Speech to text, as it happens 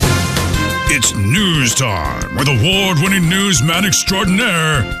It's news time with award-winning newsman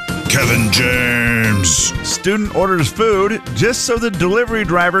extraordinaire, Kevin James. Student orders food just so the delivery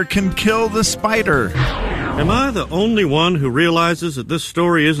driver can kill the spider. Am I the only one who realizes that this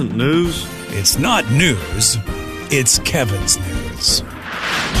story isn't news? It's not news. It's Kevin's news.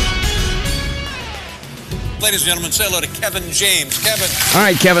 Ladies and gentlemen, say hello to Kevin James. Kevin. All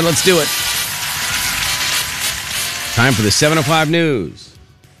right, Kevin, let's do it. Time for the 7:05 news.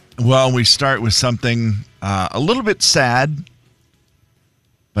 Well, we start with something a little bit sad,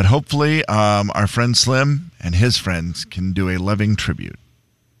 but hopefully our friend Slim and his friends can do a loving tribute.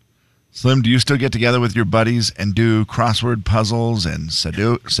 Slim, do you still get together with your buddies and do crossword puzzles and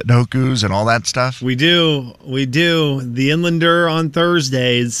Sudokus and all that stuff? We do. The Inlander on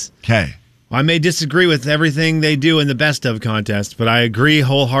Thursdays. Okay. I may disagree with everything they do in the Best Of contest, but I agree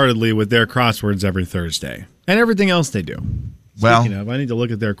wholeheartedly with their crosswords every Thursday. And everything else they do. Speaking of, I need to look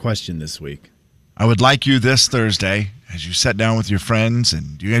at their question this week. I would like you this Thursday, as you sit down with your friends,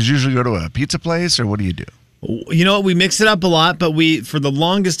 and do you guys usually go to a pizza place, or what do you do? You know what? We mix it up a lot, but we, for the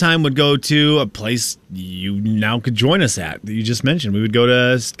longest time, would go to a place you now could join us at that you just mentioned. We would go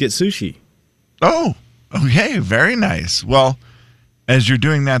to get sushi. Oh, okay. Very nice. Well, as you're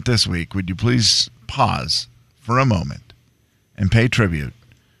doing that this week, would you please pause for a moment and pay tribute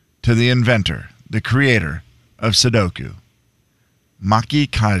to the inventor, the creator of Sudoku, Maki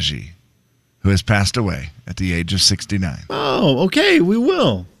Kaji, who has passed away at the age of 69. Oh, okay. We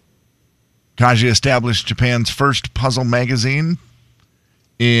will. Kaji established Japan's first puzzle magazine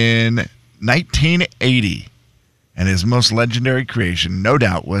in 1980, and his most legendary creation, no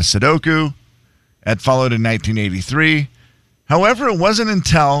doubt, was Sudoku. That followed in 1983. However, it wasn't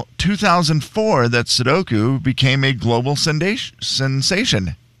until 2004 that Sudoku became a global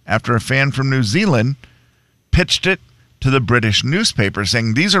sensation after a fan from New Zealand pitched it to the British newspaper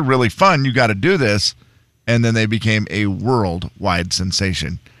saying, these are really fun, you got to do this. And then they became a worldwide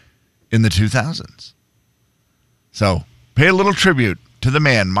sensation in the 2000s. So pay a little tribute to the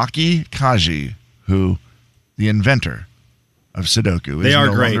man, Maki Kaji, who, the inventor of Sudoku, is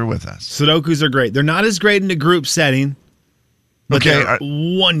no longer with us. Sudokus are great. They're not as great in a group setting, but they're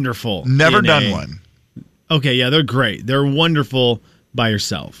wonderful. Never done one. Okay, yeah, they're great. They're wonderful by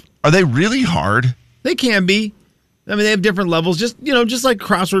yourself. Are they really hard? They can be. I mean, they have different levels. Just like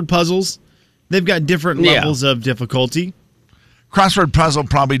crossword puzzles, they've got different levels of difficulty. Crossword puzzle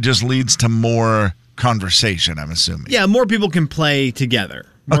probably just leads to more conversation, I'm assuming. Yeah, more people can play together.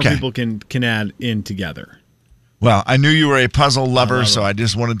 More people can add in together. Well, I knew you were a puzzle lover, so I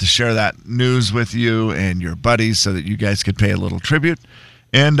just wanted to share that news with you and your buddies so that you guys could pay a little tribute.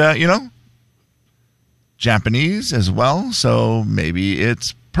 And, Japanese as well, so maybe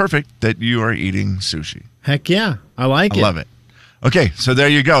it's perfect that you are eating sushi. Heck yeah, I like it. I love it. Okay, so there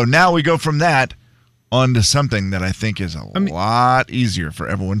you go. Now we go from that on to something that I think is a lot easier for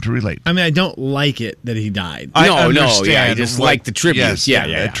everyone to relate to. I mean, I don't like it that he died. I just like the tribute. Yes,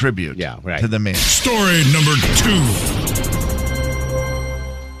 a tribute to the man. Story number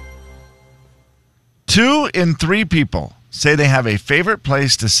 2. 2 in 3 people say they have a favorite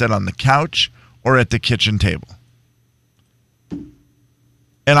place to sit on the couch or at the kitchen table.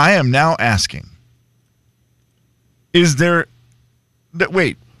 And I am now asking, there's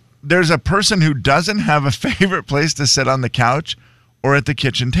a person who doesn't have a favorite place to sit on the couch or at the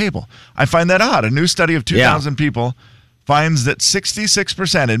kitchen table. I find that odd. A new study of 2,000 people finds that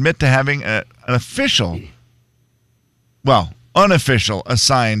 66% admit to having an unofficial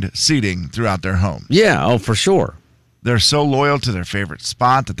assigned seating throughout their home. Yeah, for sure. They're so loyal to their favorite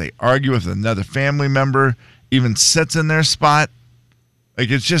spot that they argue with another family member, even sits in their spot. Like,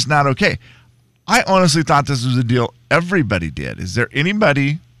 it's just not okay. I honestly thought this was a deal everybody did. Is there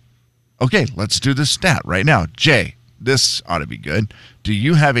anybody... Okay, let's do the stat right now. Jay, this ought to be good. Do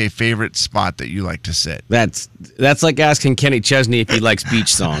you have a favorite spot that you like to sit? That's like asking Kenny Chesney if he likes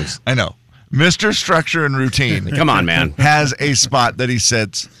beach songs. I know. Mr. Structure and Routine. Come on, man. Has a spot that he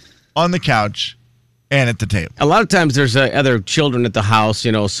sits on the couch and at the table. A lot of times there's other children at the house,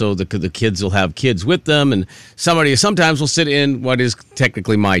 so the kids will have kids with them, and somebody sometimes will sit in what is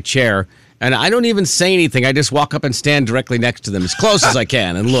technically my chair. And I don't even say anything. I just walk up and stand directly next to them as close as I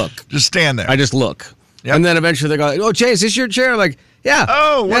can and look. Just stand there. I just look. Yep. And then eventually they go, oh, Jay, is this your chair? Like, yeah.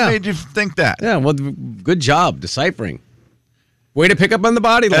 Oh, what made you think that? Yeah, well, good job deciphering. Way to pick up on the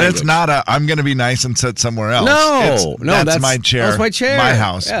body language. And it's not I'm going to be nice and sit somewhere else. No, that's my chair. That's my chair. My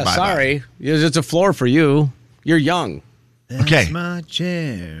house. Yeah, sorry. It's a floor for you. You're young. That's my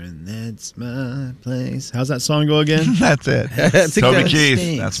chair and that's my place. How's that song go again? That's it. Toby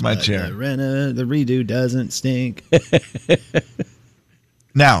Keith. That's my chair. The redo doesn't stink.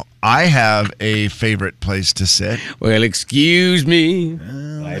 Now, I have a favorite place to sit. Well, excuse me.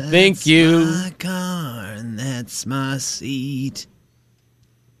 I thank you. My car, and that's my seat.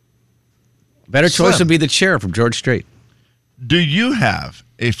 Better choice Slim. would be the chair from George Strait. Do you have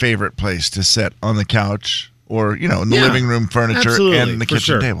a favorite place to sit on the couch or, in the living room furniture absolutely, and the for kitchen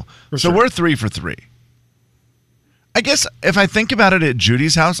sure. table? For So sure. we're 3 for 3. I guess if I think about it at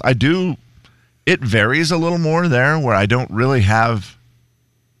Judy's house, it varies a little more there where I don't really have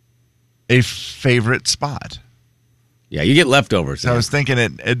a favorite spot. Yeah, you get leftovers. So I was thinking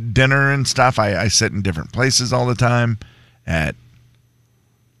at dinner and stuff, I sit in different places all the time.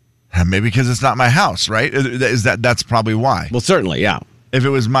 Maybe because it's not my house, right? That's probably why. Well, certainly, yeah. If it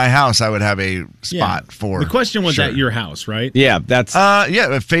was my house, I would have a spot for. The question was sure. at your house, right? Yeah, that's...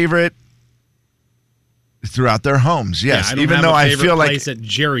 a favorite throughout their homes. Yes, I don't even have though a I favorite feel like place at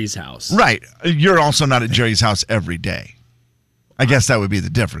Jerry's house. right, you're also not at Jerry's house every day. I guess that would be the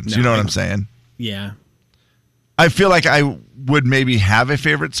difference. No, you know what I I'm know. saying? Yeah. I feel like I would maybe have a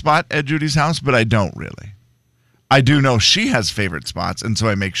favorite spot at Judy's house, but I don't really. I do know she has favorite spots, and so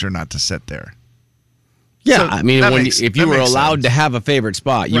I make sure not to sit there. Yeah, So I mean, that if that you were makes allowed sense. to have a favorite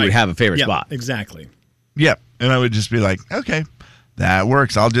spot, you would Right. have a favorite Yeah, spot. Exactly. Yep, and I would just be like, okay, that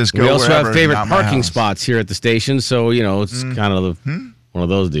works. I'll just go We also wherever, have favorite not my parking house. spots here at the station, so, it's kind of one of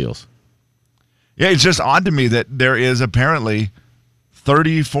those deals. Yeah, it's just odd to me that there is apparently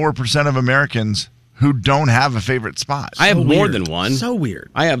 34% of Americans who don't have a favorite spot. I have more Weird. than one. So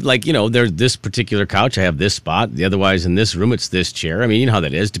weird. I have, there's this particular couch. I have this spot. Otherwise, in this room, it's this chair. I mean, you know how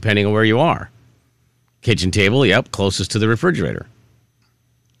that is, depending on where you are. Kitchen table, yep, closest to the refrigerator.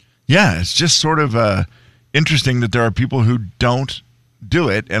 Yeah, it's just sort of interesting that there are people who don't do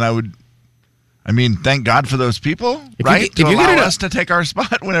it, and thank God for those people, right? if you get allow in a- us to take our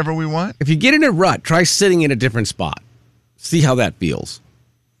spot whenever we want. If you get in a rut, try sitting in a different spot. See how that feels.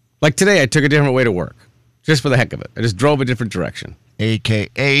 Like today, I took a different way to work, just for the heck of it. I just drove a different direction.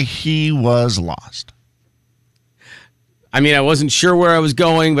 AKA, he was lost. I mean, I wasn't sure where I was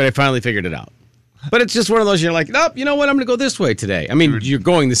going, but I finally figured it out. But it's just one of those, you're like, nope, you know what? I'm going to go this way today. I mean, you're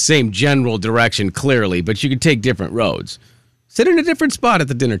going the same general direction, clearly, but you could take different roads. Sit in a different spot at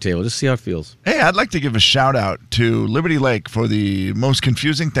the dinner table. Just see how it feels. Hey, I'd like to give a shout out to Liberty Lake for the most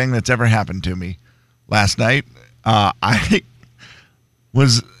confusing thing that's ever happened to me last night. I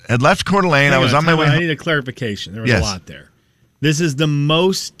had left Coeur d'Alene. I was on my way I home. need a clarification. There was Yes. a lot there. This is the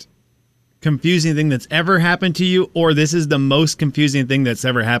most confusing thing that's ever happened to you, or this is the most confusing thing that's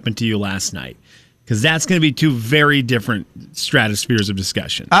ever happened to you last night? Because that's going to be two very different stratospheres of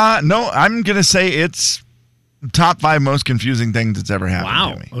discussion. No, I'm going to say it's top 5 most confusing things that's ever happened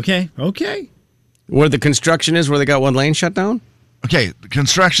Wow. to me. Okay. Where the construction is, where they got one lane shut down? Okay,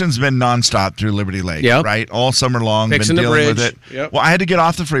 construction's been nonstop through Liberty Lake, Yep. right? All summer long, Fixing been the dealing with bridge. it. Yep. Well, I had to get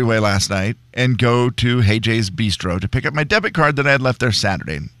off the freeway last night and go to Hey Jay's Bistro to pick up my debit card that I had left there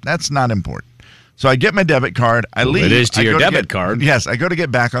Saturday. That's not important. So I get my debit card. I leave. it is to I your go debit get- card. Yes, I go to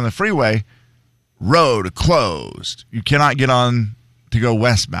get back on the freeway. Road closed. You cannot get on to go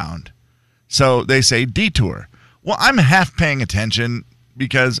westbound. So they say detour. Well, I'm half paying attention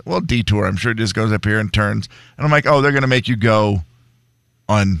because, detour, I'm sure it just goes up here and turns. And I'm like, oh, they're going to make you go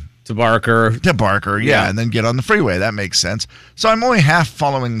on To Barker. to Barker, yeah, and then get on the freeway. That makes sense. So I'm only half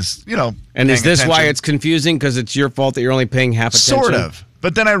following this, And is paying this why attention. it's confusing? Because it's your fault that you're only paying half attention? Sort of.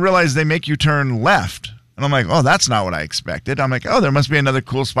 But then I realized they make you turn left. And I'm like, oh, that's not what I expected. I'm like, oh, there must be another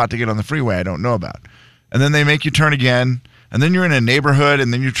cool spot to get on the freeway I don't know about. And then they make you turn again. And then you're in a neighborhood,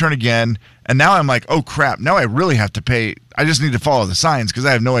 and then you turn again. And now I'm like, oh, crap. Now I really have to pay. I just need to follow the signs because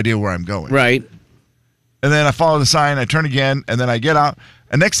I have no idea where I'm going. Right. And then I follow the sign, I turn again, and then I get out.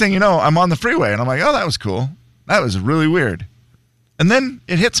 And next thing you know, I'm on the freeway. And I'm like, oh, that was cool. That was really weird. And then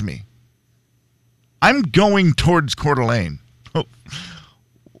it hits me. I'm going towards Coeur d'Alene.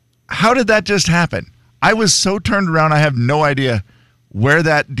 How did that just happen? I was so turned around, I have no idea where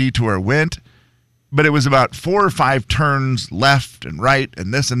that detour went. But it was about 4 or 5 turns left and right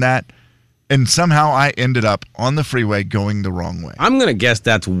and this and that. And somehow I ended up on the freeway going the wrong way. I'm going to guess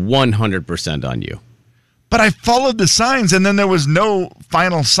that's 100% on you. But I followed the signs, and then there was no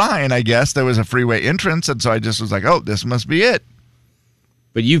final sign, I guess. There was a freeway entrance, and so I just was like, oh, this must be it.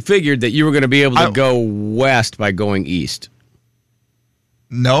 But you figured that you were going to be able to go west by going east.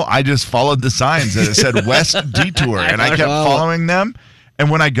 No, I just followed the signs that it said West Detour, and I kept following them. And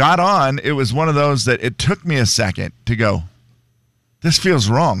when I got on, it was one of those that it took me a second to go, this feels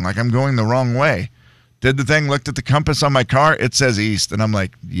wrong, like I'm going the wrong way. Did the thing, looked at the compass on my car, it says east. And I'm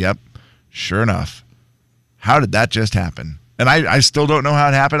like, yep, sure enough. How did that just happen? And I still don't know how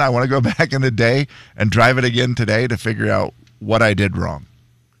it happened. I want to go back in the day and drive it again today to figure out what I did wrong.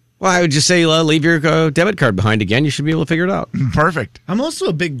 Well, I would just say leave your debit card behind again. You should be able to figure it out. Perfect. I'm also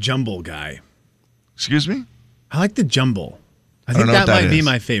a big jumble guy. Excuse me? I like the jumble. I don't think know that what that might be is.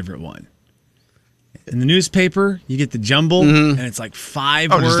 my favorite one. In the newspaper, you get the jumble, and it's like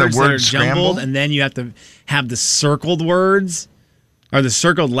 5 Oh, just words a word that are jumbled, scrambled? and then you have to have the circled words or the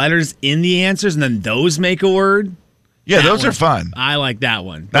circled letters in the answers, and then those make a word. Yeah, That those are one's- fun. I like that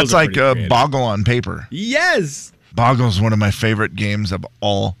one. That's Those are like pretty creative. Boggle on paper. Yes. Boggle's one of my favorite games of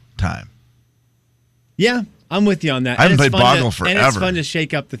all time. Yeah, I'm with you on that. I haven't And it's played fun Boggle And it's forever. fun to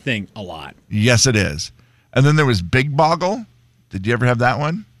shake up the thing a lot. Yes, it is. And then there was Big Boggle. Did you ever have that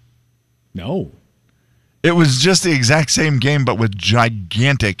one? No. It was just the exact same game, but with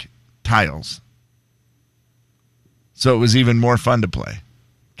gigantic tiles. So it was even more fun to play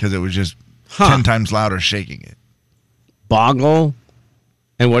because it was just 10 times louder shaking it. Boggle.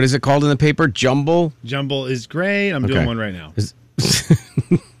 And what is it called in the paper? Jumble? Jumble is great. I'm doing Okay. one right now. Is-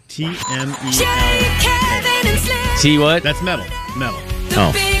 TMEL. Jay, Kevin, and Slim. T what? That's metal. Metal. The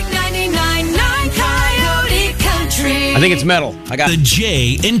Oh. big 99.9 Coyote Country. I think it's metal. I got The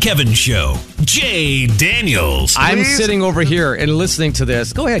Jay and Kevin Show. Jay Daniels. I'm Please? sitting over here and listening to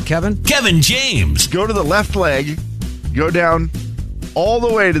this. Go ahead, Kevin. Kevin James. Go to the left leg, go down all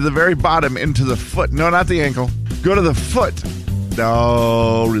the way to the very bottom into the foot. No, not the ankle. Go to the foot.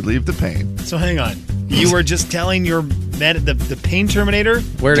 No, relieve the pain. So hang on. You were just telling the pain terminator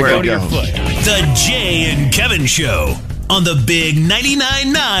Where to go go. to your foot. The Jay and Kevin Show on the big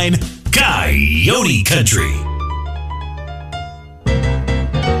 99.9 Coyote Country.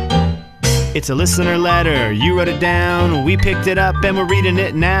 It's a listener letter. You wrote it down. We picked it up and we're reading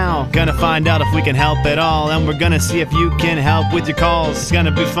it now. Gonna find out if we can help at all. And we're gonna see if you can help with your calls. It's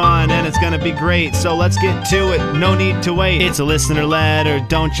gonna be fun and it's gonna be great. So let's get to it. No need to wait. It's a listener letter,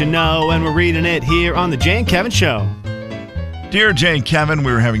 don't you know? And we're reading it here on the Jay and Kevin Show. Dear Jay and Kevin,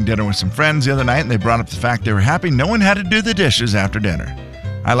 we were having dinner with some friends the other night and they brought up the fact they were happy no one had to do the dishes after dinner.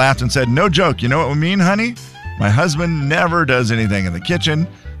 I laughed and said, no joke, you know what we mean, honey? My husband never does anything in the kitchen.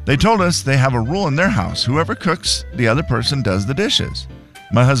 They told us they have a rule in their house. Whoever cooks, the other person does the dishes.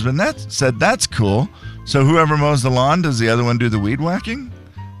 My husband said that's cool. So whoever mows the lawn, does the other one do the weed whacking?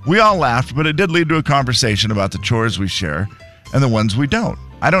 We all laughed, but it did lead to a conversation about the chores we share and the ones we don't.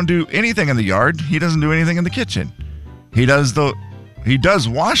 I don't do anything in the yard. He doesn't do anything in the kitchen. He does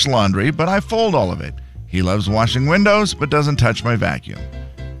wash laundry, but I fold all of it. He loves washing windows, but doesn't touch my vacuum.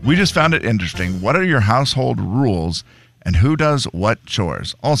 We just found it interesting. What are your household rules and who does what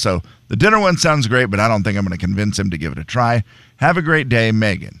chores? Also, the dinner one sounds great, but I don't think I'm going to convince him to give it a try. Have a great day,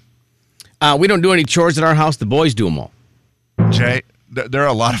 Megan. We don't do any chores at our house. The boys do them all. Jay, there are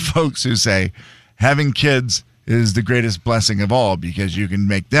a lot of folks who say having kids is the greatest blessing of all because you can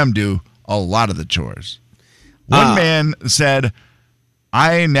make them do a lot of the chores. One man said,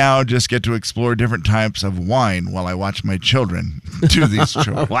 I now just get to explore different types of wine while I watch my children do these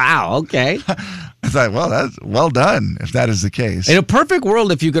chores. Wow, okay. I thought, well, that's well done if that is the case. In a perfect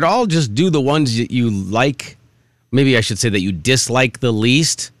world, if you could all just do the ones that you like, maybe I should say that you dislike the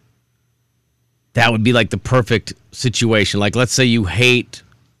least, that would be like the perfect situation. Like, let's say you hate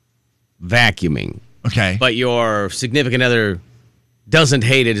vacuuming, Okay. but your significant other doesn't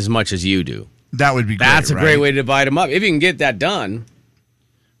hate it as much as you do. That would be great. That's a right? great way to divide them up. If you can get that done.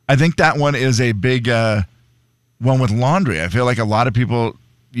 I think that one is a big one with laundry. I feel like a lot of people,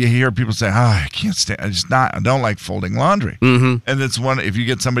 you hear people say, I can't stand, I don't like folding laundry. Mm-hmm. And it's one, if you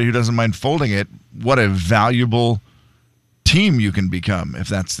get somebody who doesn't mind folding it, what a valuable team you can become if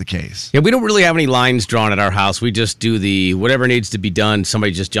that's the case. Yeah, we don't really have any lines drawn at our house. We just do the whatever needs to be done.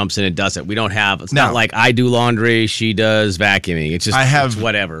 Somebody just jumps in and does it. We don't have, it's not No. like I do laundry, she does vacuuming. It's just it's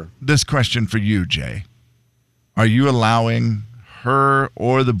whatever. This question for you, Jay. Are you allowing her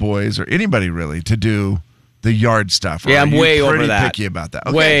or the boys or anybody really to do the yard stuff? Or Yeah, I'm are you way over pretty that. picky about that.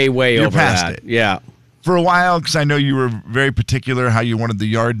 Okay. Way You're over past that. it. Yeah. For a while, because I know you were very particular how you wanted the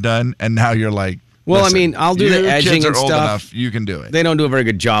yard done, and now you're like, Well, listen, I mean, I'll do the you edging kids are and old stuff. enough, you can do it. They don't do a very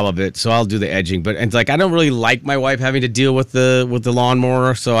good job of it, so I'll do the edging. But it's like I don't really like my wife having to deal with the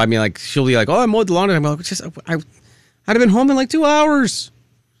lawnmower. So I mean, like she'll be like, "Oh, I mowed the lawn," and I'm like, I'd have been home in like 2 hours.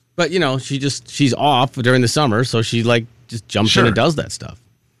 But you know, she's off during the summer, so she like just jumps in and does that stuff.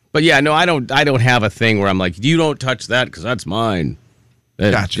 But yeah, no, I don't have a thing where I'm like, you don't touch that because that's mine.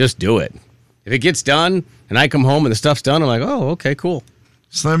 Gotcha. Just do it. If it gets done and I come home and the stuff's done, I'm like, oh, okay, cool.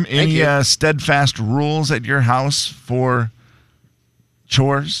 Slim, any you. steadfast rules at your house for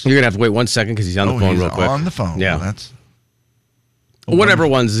chores? You're gonna have to wait 1 second because he's on the phone he's real quick. on the phone. Yeah. Well, that's Whatever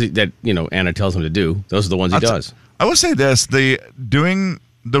ones that Anna tells him to do, those are the ones he does. I will say this: doing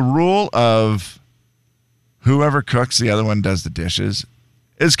the rule of whoever cooks, the other one does the dishes,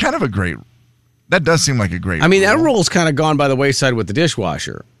 is kind of a great. That does seem like a great. I mean, that rule. rule's kind of gone by the wayside with the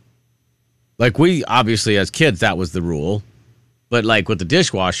dishwasher. Like, we obviously, as kids, that was the rule. But, like, with the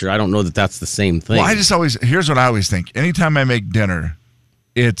dishwasher, I don't know that that's the same thing. Well, here's what I always think. Anytime I make dinner,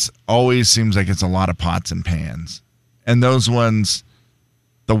 it's always seems like it's a lot of pots and pans. And those ones,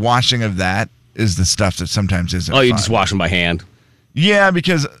 the washing of that is the stuff that sometimes isn't you fun. just wash them by hand. Yeah,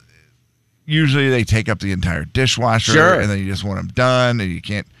 because usually they take up the entire dishwasher. Sure. And then you just want them done, and you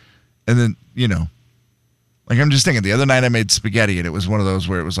can't. And then, like I'm just thinking, the other night I made spaghetti, and it was one of those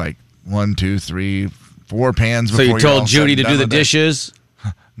where it was like 1, 2, 3, 4 pans So before you you're told all Judy said to and do done the with it. dishes?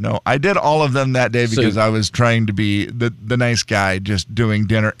 No, I did all of them that day because I was trying to be the nice guy, just doing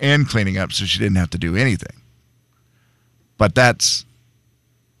dinner and cleaning up so she didn't have to do anything. But that's...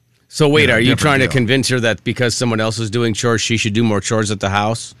 So wait, are you different trying to deal. convince her that because someone else is doing chores, she should do more chores at the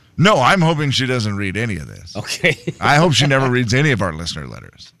house? No, I'm hoping she doesn't read any of this. Okay. I hope she never reads any of our listener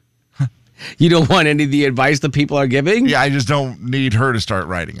letters. You don't want any of the advice that people are giving? Yeah, I just don't need her to start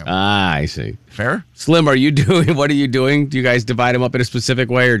writing them. Ah, I see. Fair? Slim, what are you doing? Do you guys divide them up in a specific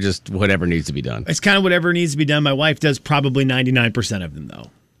way or just whatever needs to be done? It's kind of whatever needs to be done. My wife does probably 99% of them,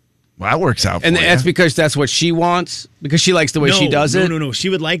 though. Well, that works out And for that's you. because that's what she wants? Because she likes the way she does it? No. She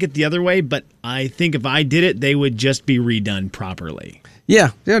would like it the other way, but I think if I did it, they would just be redone properly.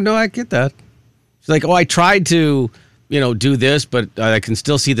 Yeah, no, I get that. She's like, I tried to, do this, but I can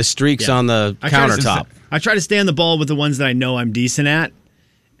still see the streaks on the countertop. I try to stay on the ball with the ones that I know I'm decent at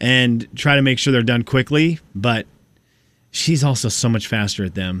and try to make sure they're done quickly, but she's also so much faster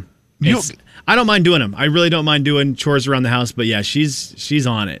at them. I don't mind doing them. I really don't mind doing chores around the house, but yeah, she's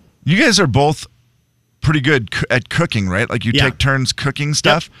on it. You guys are both pretty good at cooking, right? Like you take turns cooking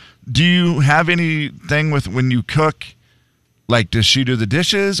stuff. Yep. Do you have anything with when you cook? Like, does she do the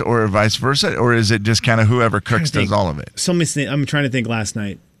dishes or vice versa? Or is it just kind of whoever cooks does all of it? I'm trying to think last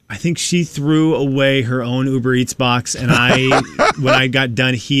night. I think she threw away her own Uber Eats box, and when I got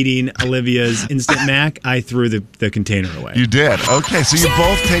done heating Olivia's Instant Mac, I threw the container away. You did? Okay, so you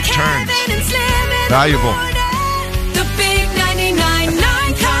both take turns. Valuable. The big 99.9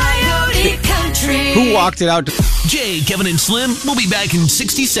 Coyote Country. Who walked it out? Jay, Kevin, and Slim will be back in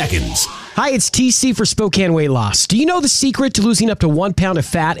 60 seconds. Hi, it's TC for Spokane Weight Loss. Do you know the secret to losing up to 1 pound of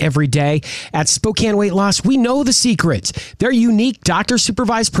fat every day? At Spokane Weight Loss, we know the secret. Their unique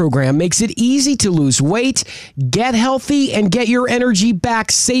doctor-supervised program makes it easy to lose weight, get healthy, and get your energy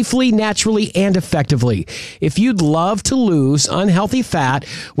back safely, naturally, and effectively. If you'd love to lose unhealthy fat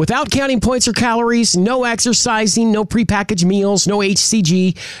without counting points or calories, no exercising, no prepackaged meals, no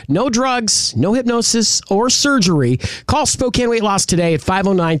HCG, no drugs, no hypnosis, or surgery, call Spokane Weight Loss today at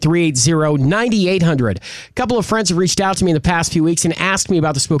 509-380-9800. A couple of friends have reached out to me in the past few weeks and asked me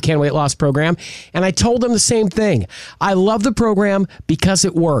about the Spokane Weight Loss program, and I told them the same thing. I love the program because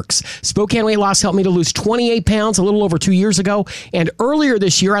it works. Spokane Weight Loss helped me to lose 28 pounds a little over 2 years ago, and earlier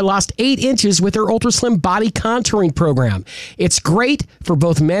this year I lost 8 inches with their Ultra Slim Body Contouring program. It's great for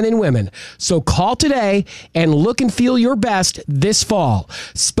both men and women. So call today and look and feel your best this fall.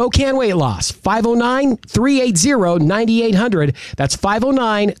 Spokane Weight Loss, 509-380-9800. That's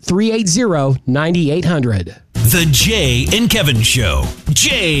 509-380-9800. The Jay and Kevin Show.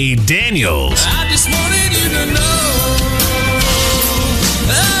 Jay Daniels. I just wanted you to know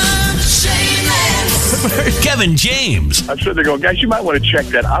I'm shameless. Kevin James. I'm sitting there going, guys, you might want to check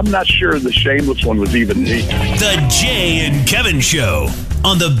that. I'm not sure the shameless one was even me. The Jay and Kevin Show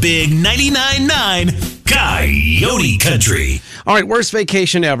on the Big 99.9 Coyote Country. All right, worst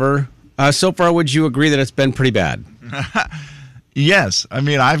vacation ever. So far, would you agree that it's been pretty bad? Yes. I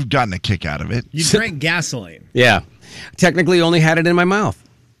mean, I've gotten a kick out of it. You drank gasoline. Yeah. Technically, only had it in my mouth.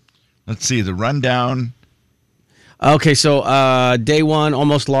 Let's see the rundown. Okay, so day one,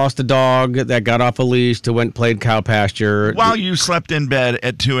 almost lost a dog that got off a leash to went played cow pasture. While you slept in bed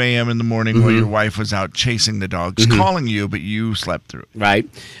at 2 a.m. in the morning while your wife was out chasing the dogs, calling you, but you slept through it. Right.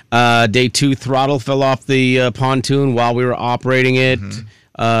 Day two, throttle fell off the pontoon while we were operating it.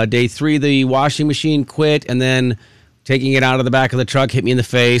 Day three, the washing machine quit, and then taking it out of the back of the truck hit me in the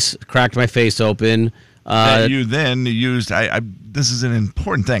face, cracked my face open. That you then used, this is an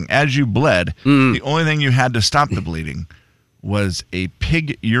important thing. As you bled, the only thing you had to stop the bleeding was a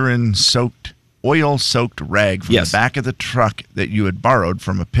pig urine-soaked, oil-soaked rag from the back of the truck that you had borrowed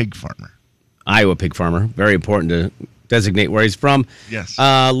from a pig farmer. Iowa pig farmer. Very important to designate where he's from. Yes.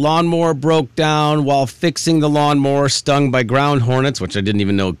 Lawnmower broke down while fixing the lawnmower, stung by ground hornets, which I didn't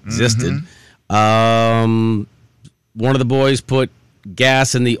even know existed. One of the boys put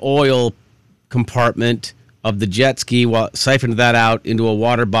gas in the oil compartment of the jet ski, siphoned that out into a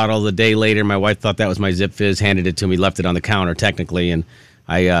water bottle the day later. My wife thought that was my Zip Fizz, handed it to me, left it on the counter technically, and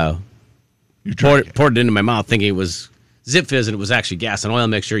I poured it into my mouth thinking it was Zip Fizz, and it was actually gas and oil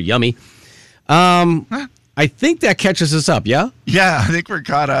mixture. Yummy. I think that catches us up, yeah? Yeah, I think we're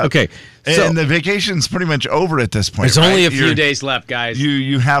caught up. Okay. So, And the vacation's pretty much over at this point. there's right? only a few days left, guys.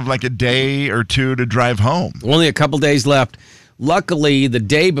 You have like a day or two to drive home. Only a couple days left. Luckily, the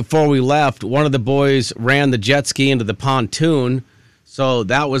day before we left, one of the boys ran the jet ski into the pontoon, so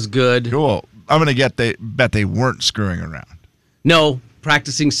that was good. Cool. I'm going to bet they weren't screwing around. No,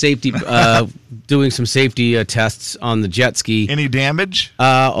 practicing safety, doing some safety tests on the jet ski. Any damage?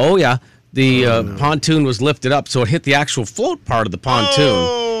 Oh, yeah. The pontoon was lifted up, so it hit the actual float part of the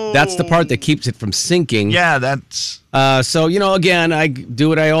pontoon. That's the part that keeps it from sinking. Yeah, that's... So, again, I do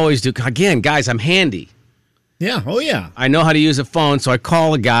what I always do. Again, guys, I'm handy. Yeah. Oh, yeah. I know how to use a phone, so I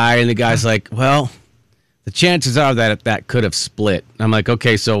call a guy, and the guy's like, well, the chances are that could have split. I'm like,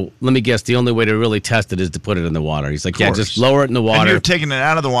 okay, so let me guess. The only way to really test it is to put it in the water. He's like, yeah, just lower it in the water. And you're taking it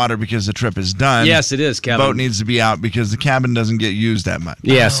out of the water because the trip is done. Yes, it is, Kevin. The boat needs to be out because the cabin doesn't get used that much.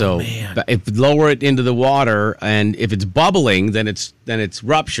 Yeah, if lower it into the water, and if it's bubbling, then it's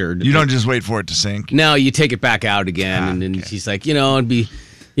ruptured. You don't just wait for it to sink? No, you take it back out again, and then he's like, it'd be...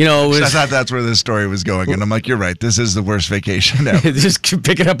 So I thought that's where this story was going, and I'm like, you're right. This is the worst vacation ever. Just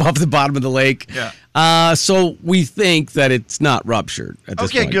pick it up off the bottom of the lake. Yeah. So we think that it's not ruptured at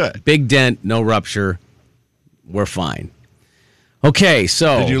this point. Okay, good. Big dent, no rupture. We're fine. Okay,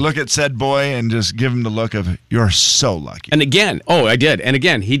 so... Did you look at said boy and just give him the look of, you're so lucky? And again, I did. And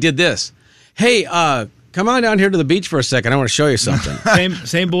again, he did this. Hey, come on down here to the beach for a second. I want to show you something.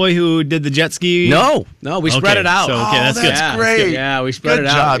 Same boy who did the jet ski? No, we spread it out. So, that's good. That's great. Yeah, we spread Good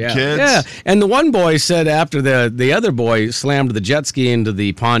it out. job, kids. Yeah, and the one boy said after the other boy slammed the jet ski into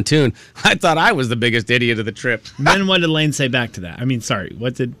the pontoon, I thought I was the biggest idiot of the trip. Then what did Lane say back to that? I mean, sorry,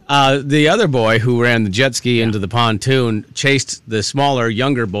 what did... The other boy who ran the jet ski into the pontoon chased the smaller,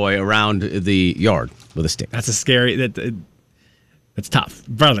 younger boy around the yard with a stick. That's a scary... That's tough.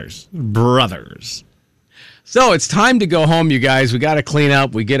 Brothers. So it's time to go home, you guys. We got to clean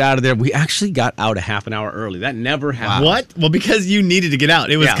up. We get out of there. We actually got out a half an hour early. That never happened. What? Well, because you needed to get out.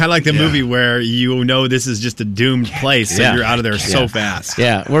 It was kind of like the movie where this is just a doomed place, so you're out of there so fast.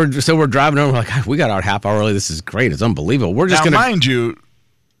 Yeah, we're driving over. We're like, we got out a half hour early. This is great. It's unbelievable. We're just now, gonna mind you,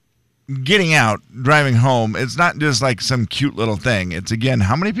 getting out, driving home. It's not just like some cute little thing. It's again,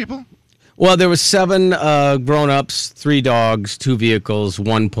 how many people? Well, there was 7 grown-ups, 3 dogs, 2 vehicles,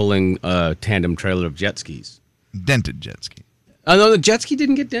 1 pulling a tandem trailer of jet skis. Dented jet ski. No, the jet ski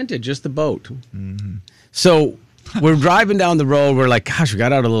didn't get dented, just the boat. Mm-hmm. So we're driving down the road. We're like, gosh, we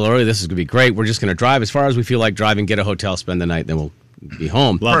got out a little early. This is going to be great. We're just going to drive as far as we feel like driving, get a hotel, spend the night, then we'll be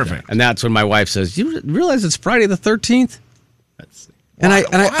home. Perfect. And that's when my wife says, you realize it's Friday the 13th? And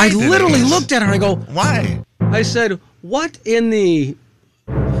I literally looked at her and I go, why? I said, what in the...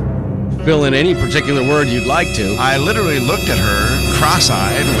 Fill in any particular word you'd like to. I literally looked at her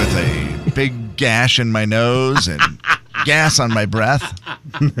cross-eyed with a big gash in my nose and gas on my breath.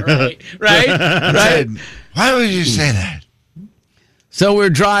 Right. Said, why would you say that? So we're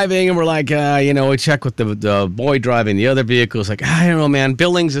driving and we're like, we check with the boy driving the other vehicle. It's like, I don't know, man.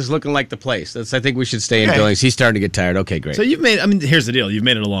 Billings is looking like the place. I think we should stay in Billings. He's starting to get tired. Okay, great. So here's the deal. You've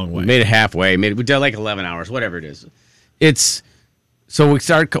made it a long way. Made it halfway. We did like 11 hours, whatever it is. So we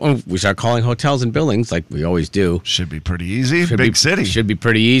start calling hotels in Billings like we always do. Should be pretty easy. Big city. Should be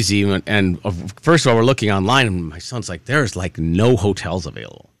pretty easy. And first of all, we're looking online, and my son's like, there's like no hotels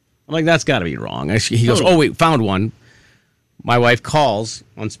available. I'm like, that's got to be wrong. He goes, oh, wait, found one. My wife calls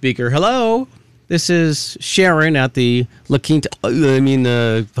on speaker. Hello, this is Sharon at the La Quinta,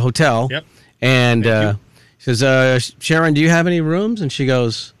 the hotel. Yep. And she says, Sharon, do you have any rooms? And she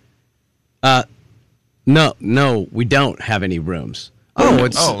goes, no, we don't have any rooms.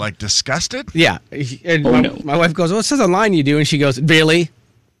 Oh, like disgusted? Yeah. And my wife goes, it says online you do. And she goes, really?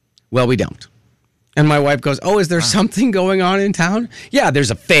 Well, we don't. And my wife goes, is there something going on in town? Yeah,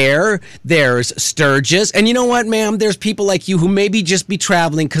 there's a fair, there's Sturgis. And you know what, ma'am? There's people like you who maybe just be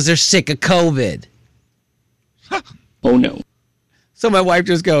traveling because they're sick of COVID. Oh, no. So my wife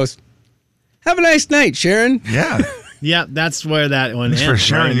just goes, have a nice night, Sharon. Yeah. Yeah, that's where that one ends. For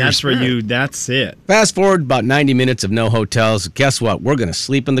sharing right? your That's spirit. where that's it. Fast forward about 90 minutes of no hotels. Guess what? We're going to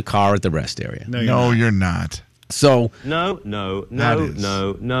sleep in the car at the rest area. No, you're not. So No. Bad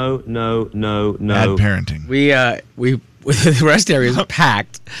No. parenting. we the rest area is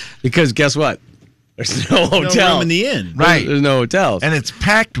packed because guess what? There's no No hotel. room in the inn. Right. There's no hotels. And it's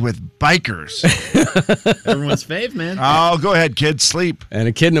packed with bikers. Everyone's fave, man. Oh, go ahead, kids. Sleep. And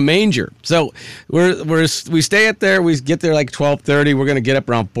a kid in a manger. So we stay up there. We get there like 12:30. We're gonna get up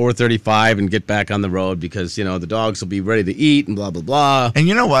around 4:35 and get back on the road because the dogs will be ready to eat and blah blah blah. And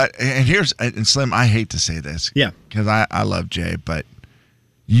you know what? And Slim, I hate to say this. Yeah. Because I love Jay, but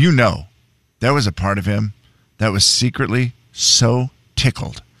there was a part of him that was secretly so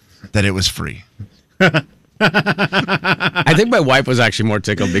tickled that it was free. I think my wife was actually more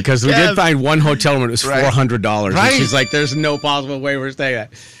tickled because we did find one hotel room. It was $400, Right. and she's like, "There's no possible way we're staying at."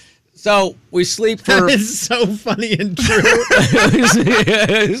 So we sleep for. That is so funny and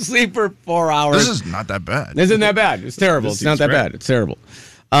true. we sleep for 4 hours. This is not that bad. Isn't that bad? It's terrible. This It's not seems that great. bad. It's terrible.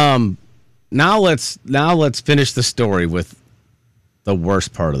 Now let's finish the story with the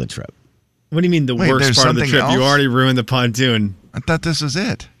worst part of the trip. What do you mean the Wait, worst there's part of the something trip? You else? already ruined the pontoon. I thought this was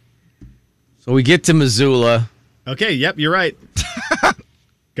it. So we get to Missoula, Okay, yep, you're right.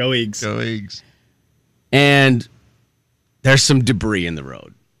 Go Eagles. Go Eagles. and there's some debris in the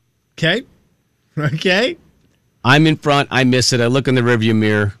road. Okay. Okay. I'm in front. I miss it. I look in the rearview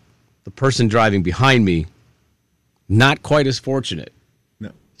mirror. The person driving behind me, not quite as fortunate.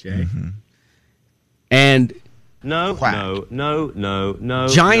 No, Jay. And No, no, no, no, no.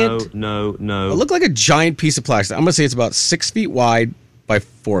 Giant- No, no, it looked like a giant piece of plastic. I'm going to say it's about 6 feet wide by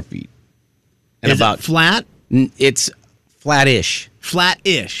 4 feet. And Is about it flat? It's flat-ish.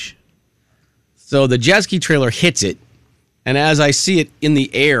 Flat-ish. So the jet ski trailer hits it, and as I see it in the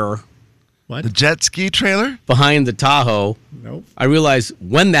air What? The jet ski trailer? behind the Tahoe, Nope. I realize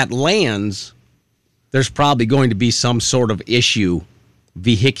when that lands, there's probably going to be some sort of issue,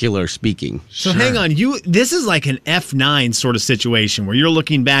 vehicular speaking. So hang on, this is like an F9 sort of situation where you're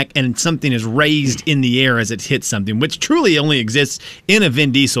looking back and something is raised in the air as it hits something, which truly only exists in a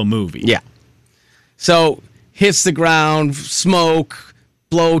Vin Diesel movie. Yeah. So hits the ground, smoke,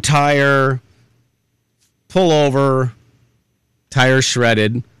 blow tire, pull over, tire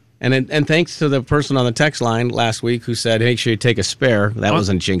shredded. And thanks to the person on the text line last week who said, make sure you take a spare. That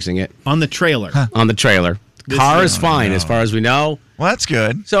wasn't jinxing it. On the trailer. On the trailer. The car is fine as far as we know. Well, that's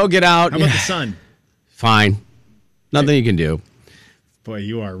good. So get out. How about the sun? Fine. Nothing you can do. Boy,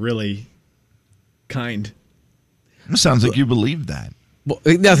 you are really kind. It sounds like you believe that. Well,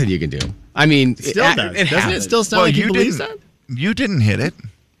 nothing you can do. I mean, It still does. Doesn't happens. it still sound like you believe that? You didn't hit it.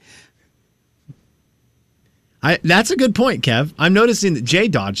 That's a good point, Kev. I'm noticing that Jay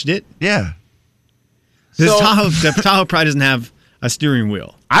dodged it. Yeah. The Tahoe probably doesn't have a steering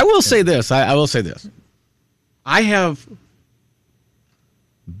wheel. I will say this. I will say this. I have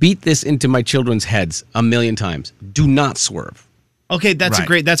beat this into my children's heads a million times. Do not swerve. Okay, that's Right.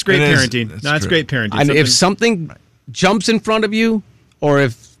 great It is- parenting. that's That's true. great parenting. And if something jumps in front of you, or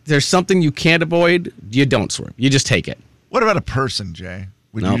if there's something you can't avoid, you don't swerve. You just take it. What about a person, Jay?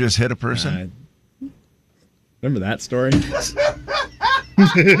 Would Nope. you just hit a person? Remember that story?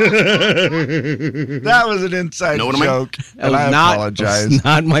 That was an inside Know what I mean? joke. That And was I not- apologize. It's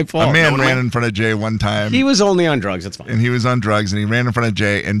not my fault. A man ran in front of Jay one time. He was only on drugs. That's fine. and he was on drugs, and he ran in front of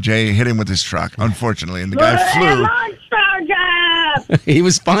Jay, and Jay hit him with his truck, unfortunately. And the guy flew He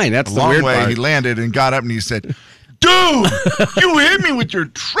was fine. That's a the long weird way. part. He landed and got up, and he said, "Dude, you hit me with your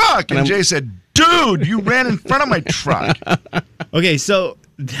truck." And Jay said, "Dude, you ran in front of my truck." Okay, so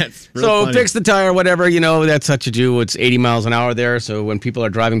that's real So funny. fix the tire, whatever, that's what you do. It's 80 miles an hour there. So when people are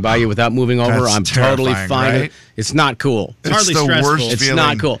driving by you without moving over, That's I'm totally terrifying, fine. right? It's not cool. It's hardly the stressful. worst It's feeling.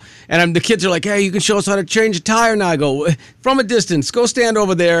 not cool. And the kids are like, hey, you can show us how to change a tire now. I go, from a distance, go stand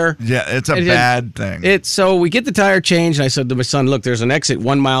over there. Yeah, it's a And bad thing. So we get the tire changed, and I said to my son, look, there's an exit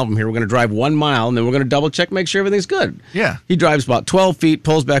 1 mile from here. We're going to drive 1 mile, and then we're going to double check, make sure everything's good. Yeah. He drives about 12 feet,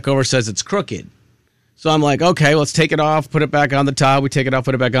 pulls back over, says it's crooked. So I'm like, okay, let's take it off, put it back on the top. We take it off,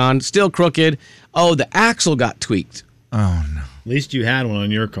 put it back on. Still crooked. Oh, the axle got tweaked. Oh, no. At least you had one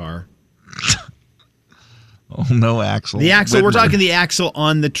on your car. Oh, no axle. The axle, we're Widmer. talking the axle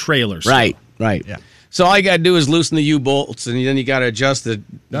on the trailer. still. Right. Yeah. So all you got to do is loosen the U-bolts, and then you got to adjust the,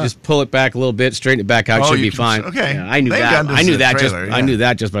 just pull it back a little bit, straighten it back out, Oh, should you be can- fine. okay. Yeah, I knew Thank that. God this I is knew a that trailer, I yeah. knew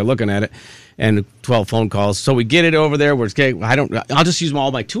that just by looking at it, and 12 phone calls. So we get it over there. We're okay. I'll just use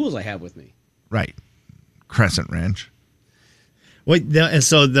all my tools I have with me. Right. Crescent Wrench. Wait, and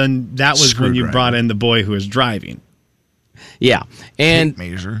so then that was when you Screwdriver. brought in the boy who was driving. Yeah, and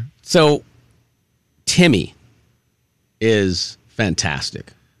Tape measure. so Timmy is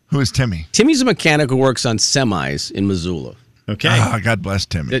fantastic. Who is Timmy? Timmy's a mechanic who works on semis in Missoula. Okay. Ah, God bless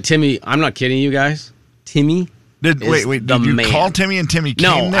Timmy. Timmy, I'm not kidding you guys. Timmy Did you call Timmy and Timmy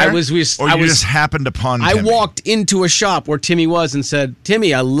came there? I was just happened upon Timmy? I walked into a shop where Timmy was and said,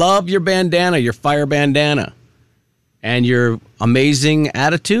 Timmy, I love your bandana, your fire bandana, and your amazing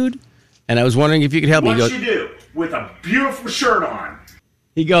attitude. And I was wondering if you could help me. What you do with a beautiful shirt on?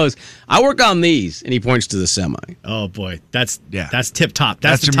 He goes, I work on these, and he points to the semi. Oh boy, that's tip top.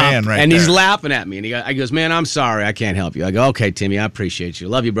 That's the your top. man right and there. he's laughing at me, and he goes, man, I'm sorry, I can't help you. I go, okay, Timmy, I appreciate you.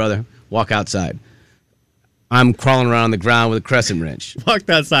 Love you, brother. Walk outside. I'm crawling around on the ground with a crescent wrench. Walked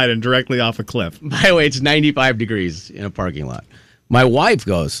outside and directly off a cliff. By the way, it's 95 degrees in a parking lot. My wife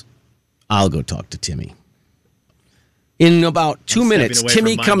goes, I'll go talk to Timmy. In about 2 minutes,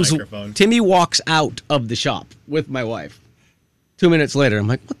 Timmy walks out of the shop with my wife. 2 minutes later, I'm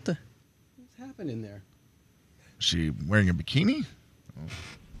like, what's happening there? She wearing a bikini?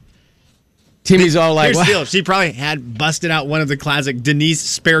 Timmy's all like, Here's the what? deal. She probably had busted out one of the classic Denise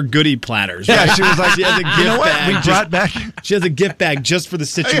spare goodie platters. Right? Yeah, she was like, she has a gift bag. We brought back. She has a gift bag just for the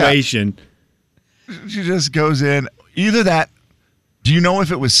situation. She just goes in. Either that. Do you know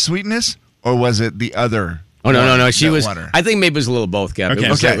if it was sweetness or was it the other? Oh, no. She was. Water? I think maybe it was a little both, Kevin.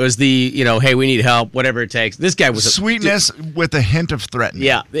 Okay. It was the, hey, we need help, whatever it takes. This guy was sweetness with a hint of threatening.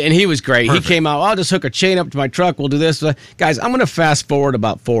 Yeah, and he was great. Perfect. He came out, I'll just hook a chain up to my truck. We'll do this. Guys, I'm going to fast forward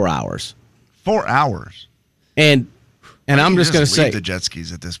about 4 hours. 4 hours. And I'm just going to say. The jet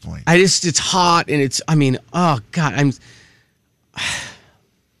skis at this point. It's hot and oh God,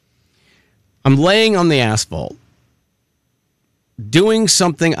 I'm laying on the asphalt doing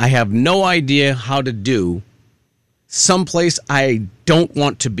something I have no idea how to do, someplace I don't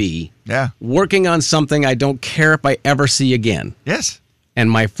want to be. Yeah. Working on something I don't care if I ever see again. Yes. And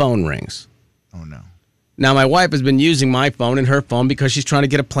my phone rings. Oh, no. Now, my wife has been using my phone and her phone because she's trying to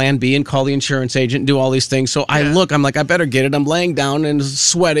get a plan B and call the insurance agent and do all these things. So I'm like, I better get it. I'm laying down and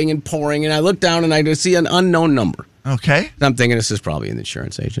sweating and pouring, and I look down and I see an unknown number. Okay. And I'm thinking this is probably an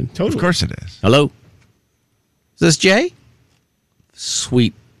insurance agent. Totally. Of course it is. Hello? Is this Jay?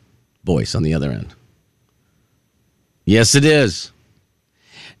 Sweet voice on the other end. Yes, it is.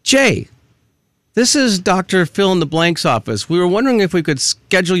 Jay, this is Dr. Fill in the Blank's office. We were wondering if we could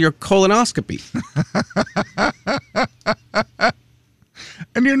schedule your colonoscopy.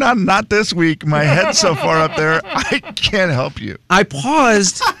 And you're not this week. My head's so far up there, I can't help you. I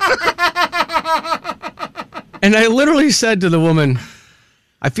paused. And I literally said to the woman,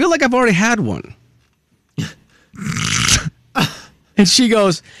 I feel like I've already had one. And she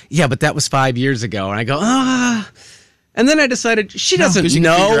goes, yeah, but that was 5 years ago. And I go, And then I decided she doesn't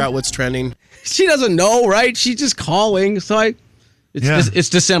know. Figure out what's trending. She doesn't know, right? She's just calling. So it's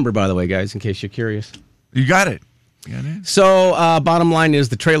December, by the way, guys, in case you're curious. You got it. So bottom line is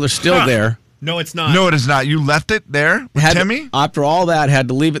the trailer's still there. No, it's not. No, it is not. You left it there with Timmy? After all that, had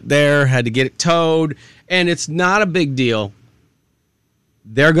to leave it there, had to get it towed, and it's not a big deal.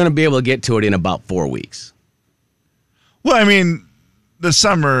 They're going to be able to get to it in about 4 weeks. Well, I mean, the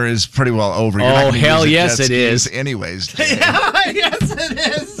summer is pretty well over. You're not gonna hell use yes, jet it is. skis anyways. Yeah, yes,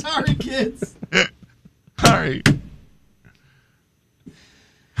 it is. Sorry, kids. Sorry.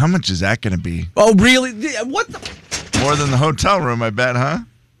 How much is that going to be? Oh, really? What the? More than the hotel room, I bet, huh?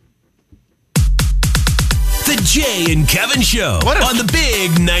 The Jay and Kevin Show on the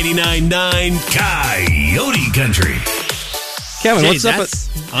Big 99.9 Coyote Country. Kevin, Jay, what's up? That's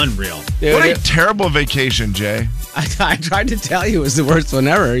unreal. What a terrible vacation, Jay. I tried to tell you it was the worst one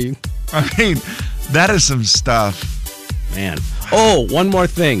ever. I mean, that is some stuff. Man. Oh, one more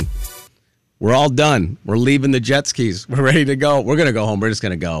thing. We're all done. We're leaving the jet skis. We're ready to go. We're going to go home. We're just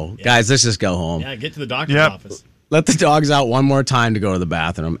going to go. Yeah. Guys, let's just go home. Yeah, get to the doctor's office. Let the dogs out one more time to go to the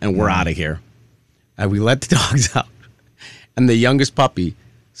bathroom, and we're out of here. And we let the dogs out. And the youngest puppy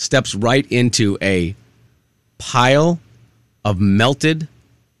steps right into a pile of melted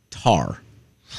tar.